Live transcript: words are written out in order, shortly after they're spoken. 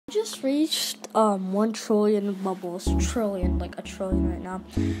just reached 1 trillion bubbles. Trillion, like a trillion right now.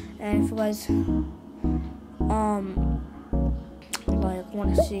 And if you guys like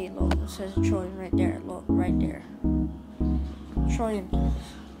want to see, look, it says trillion right there. Look, right there. Trillion.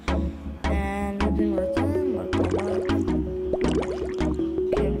 And we've been working like a lot.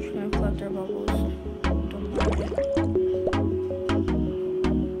 Okay, I'm just gonna collect our bubbles. Don't mind.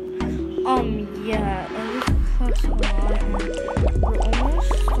 Yeah, and we collect a lot, and we're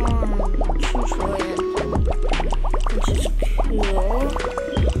almost on 2 trillion, which is cool.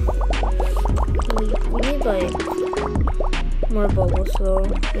 We need like more bubbles, so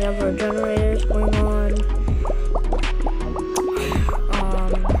we have our generators going on.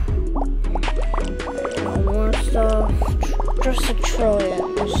 More stuff. Just a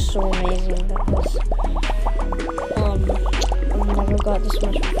trillion is so amazing because I've never got this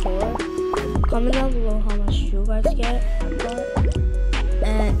much before. Comment down below how much you guys got.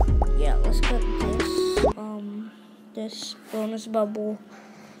 And yeah, let's get this bonus bubble.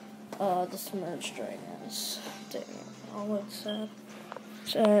 This merged right now. Oh, it's sad.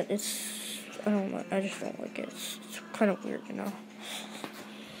 I don't like. I just don't like it. It's kind of weird, you know.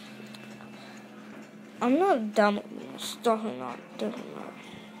 I'm not dumb. Definitely not.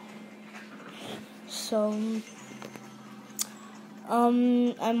 So,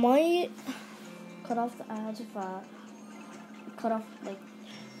 I might cut off the ads if I cut off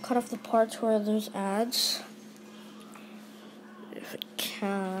the parts where there's ads. If I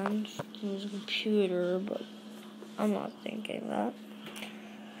can, use a computer, but I'm not thinking that.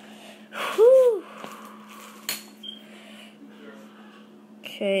 Whew.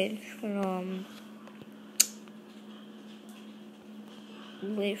 Okay,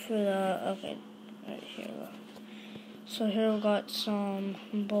 wait for the, okay, right here. So here we got some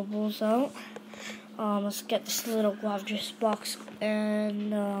bubbles out. Let's get this little guava juice box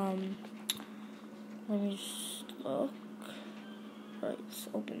and let me just look. Right, let's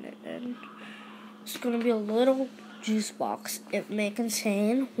open it and it's gonna be a little juice box. It may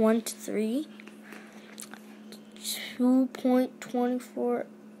contain 1 to 3,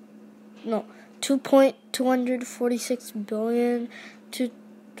 2.246 billion to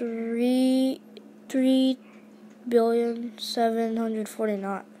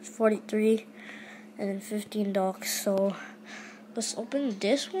 3,743,000,043, and then 15 docs. So let's open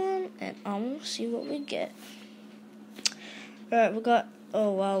this one and I'm gonna see what we get. Alright, we got,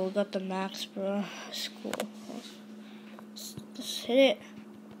 oh wow, we got the max, bro. That's cool. Let's hit it.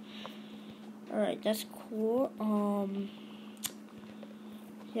 Alright, that's cool.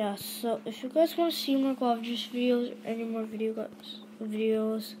 Yeah, so if you guys want to see more guava juice videos, any more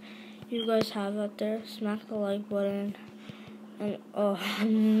videos you guys have out there, smack the like button. And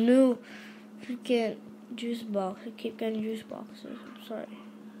new freaking juice box. I keep getting juice boxes. I'm sorry.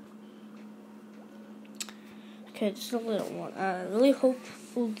 Okay, just a little one. I really hope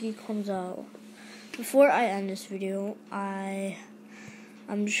Oogie comes out. Before I end this video, I'm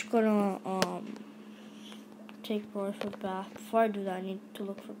just gonna take Boris for a bath. Before I do that, I need to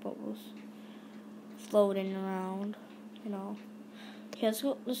look for bubbles floating around, you know. Okay,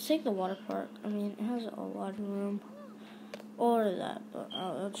 let's take the water park. I mean, it has a lot of room. Or that, but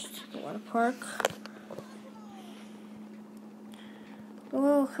I'll just take the water park.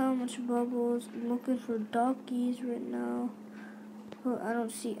 Oh, how much bubbles. I'm looking for doggies right now. Oh, I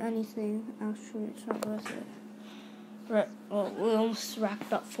don't see anything. Actually, it's not worth it. Right, well, we almost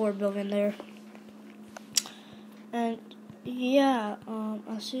racked up 4 billion there. And yeah,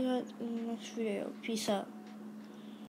 I'll see you guys in the next video. Peace out.